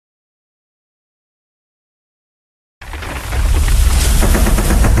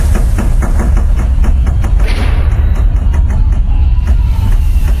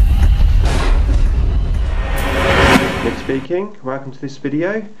Swooping. Welcome to this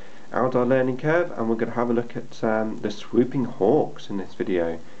video, Eldar learning curve, and we're going to have a look at the swooping hawks in this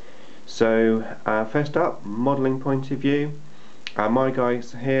video. So first up, modelling point of view. My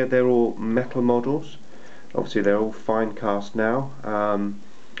guys here, they're all metal models. Obviously they're all fine cast now.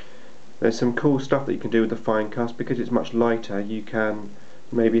 There's some cool stuff that you can do with the fine cast. Because it's much lighter, you can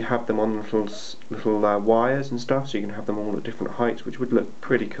maybe have them on little wires and stuff, so you can have them all at different heights, which would look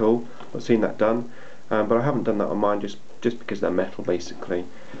pretty cool. I've seen that done. But I haven't done that on mine just because they're metal, basically.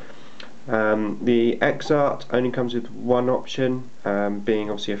 The X-Art only comes with one option, being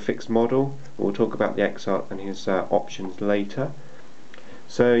obviously a fixed model. We'll talk about the X-Art and his options later.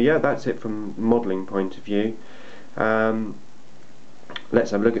 So yeah, that's it from modelling point of view.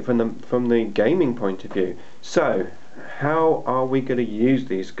 Let's have a look at it from the gaming point of view. So how are we going to use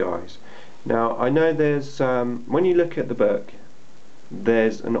these guys? Now I know there's when you look at the book,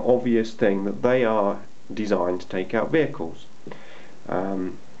 there's an obvious thing that they are designed to take out vehicles.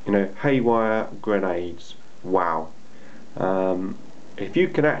 You know, haywire grenades. Wow. If you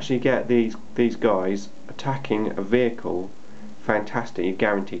can actually get these guys attacking a vehicle, fantastic. You're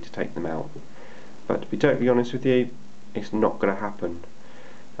guaranteed to take them out. But to be totally honest with you, it's not going to happen.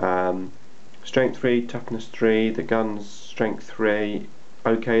 Strength 3, toughness 3. The guns strength 3.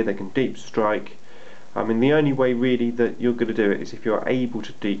 Okay, they can deep strike. I mean, the only way really that you're going to do it is if you're able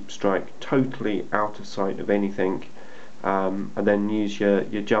to deep strike totally out of sight of anything, and then use your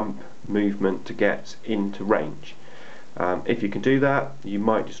jump movement to get into range. If you can do that, you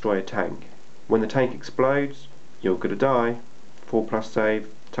might destroy a tank. When the tank explodes, you're going to die. 4+ save,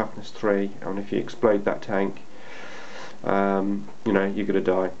 toughness 3, and if you explode that tank, you know, you're going to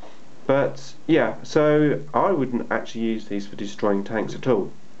die. But yeah, so I wouldn't actually use these for destroying tanks at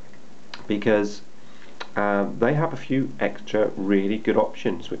all, because they have a few extra really good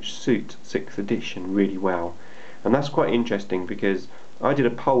options which suit 6th edition really well. And that's quite interesting, because I did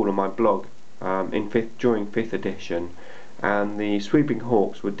a poll on my blog during 5th edition, and the Swooping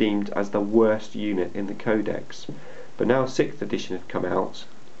Hawks were deemed as the worst unit in the codex. But now 6th edition have come out,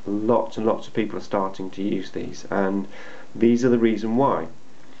 lots and lots of people are starting to use these, and these are the reason why.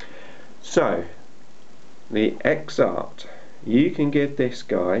 So the X-Art, you can give this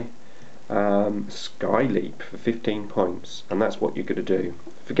guy Sky Leap for 15 points, and that's what you're going to do.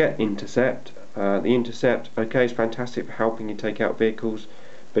 Forget Intercept. The Intercept, okay, is fantastic for helping you take out vehicles,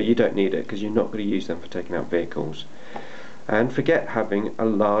 but you don't need it because you're not going to use them for taking out vehicles. And forget having a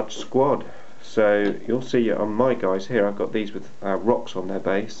large squad. So you'll see on my guys here, I've got these with rocks on their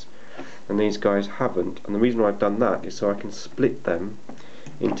base, and these guys haven't. And the reason why I've done that is so I can split them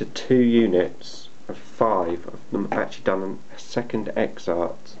into 2 units of 5. Of them actually done a second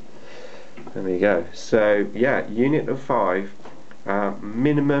X-Art. There we go. So yeah, unit of 5.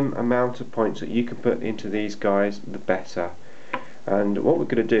 Minimum amount of points that you can put into these guys, the better. And what we're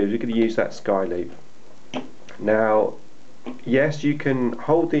going to do is we're going to use that Sky Leap. Now, yes, you can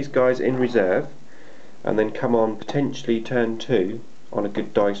hold these guys in reserve and then come on potentially turn 2 on a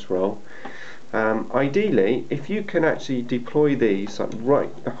good dice roll. Ideally, if you can actually deploy these like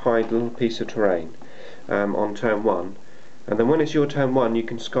right behind a little piece of terrain on turn 1, and then when it's your turn 1 you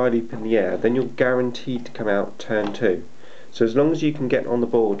can Sky Leap in the air, then you're guaranteed to come out turn 2. So as long as you can get on the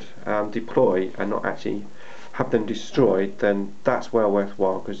board, deploy, and not actually have them destroyed, then that's well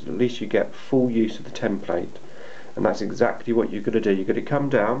worthwhile, because at least you get full use of the template. And that's exactly what you're going to do. You're going to come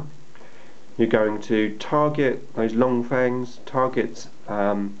down, you're going to target those long fangs, target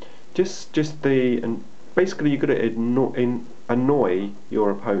and basically you're going to annoy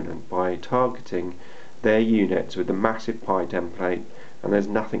your opponent by targeting their units with a massive pie template, and there's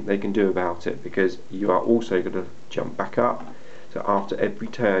nothing they can do about it, because you are also going to jump back up. So after every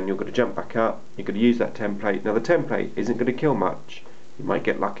turn you're going to jump back up, you're going to use that template. Now the template isn't going to kill much, you might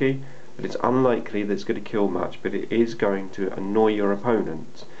get lucky, but it's unlikely that it's going to kill much, but it is going to annoy your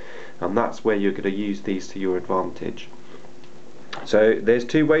opponent, and that's where you're going to use these to your advantage. So there's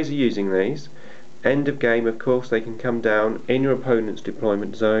 2 ways of using these. End of game, of course, they can come down in your opponent's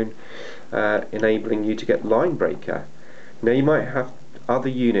deployment zone, enabling you to get Line Breaker. Now you might have other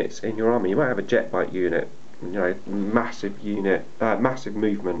units in your army. You might have a jet bike unit, you know, massive unit, massive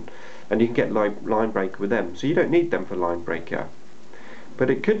movement, and you can get Line Breaker with them. So you don't need them for Line Breaker, but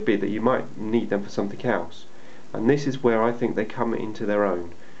it could be that you might need them for something else. And this is where I think they come into their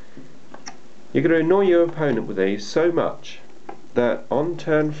own. You're going to annoy your opponent with these so much that on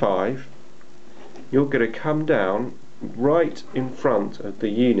turn 5 you're going to come down right in front of the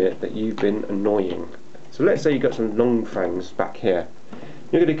unit that you've been annoying. So let's say you've got some long fangs back here.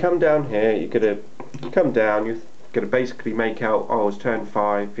 You're going to come down here, you're going to come down, you're going to basically make out, oh, it's turn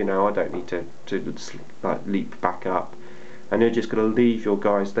 5, you know, I don't need to like leap back up. and you're just going to leave your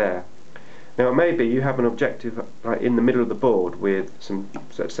guys there. Now maybe you have an objective like in the middle of the board with some,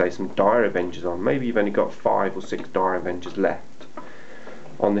 let's say, some Dire Avengers on. Maybe you've only got 5 or 6 Dire Avengers left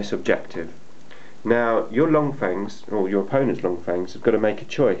on this objective. Now your Longfangs, or your opponent's Longfangs, have got to make a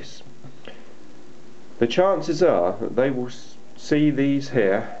choice. The chances are that they will see these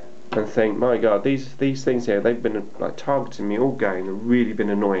here and think, my god, these things here, they've been like targeting me all game and really been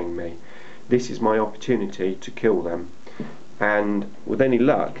annoying me. This is my opportunity to kill them. And with any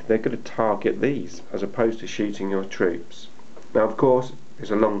luck, they're going to target these as opposed to shooting your troops. Now, of course, it's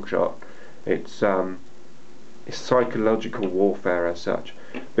a long shot. It's psychological warfare as such.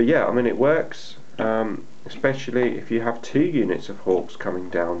 But yeah, I mean, it works. Especially if you have 2 units of Hawks coming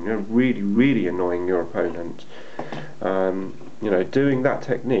down, you're really annoying your opponent. You know, doing that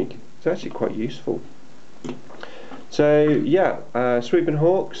technique is actually quite useful. So yeah, Swooping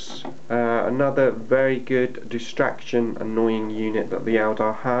Hawks, another very good distraction, annoying unit that the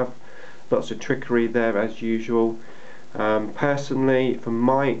Eldar have. Lots of trickery there as usual. Personally, from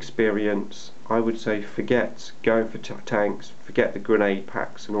my experience, I would say forget going for tanks, forget the grenade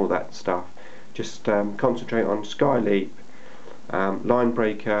packs and all that stuff. Just concentrate on Sky Leap, Line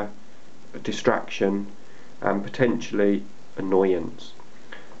Breaker, distraction, and potentially annoyance.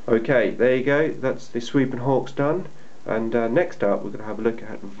 Okay, there you go, that's the Swooping Hawks done. And next up we're going to have a look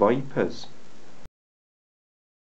at Vipers.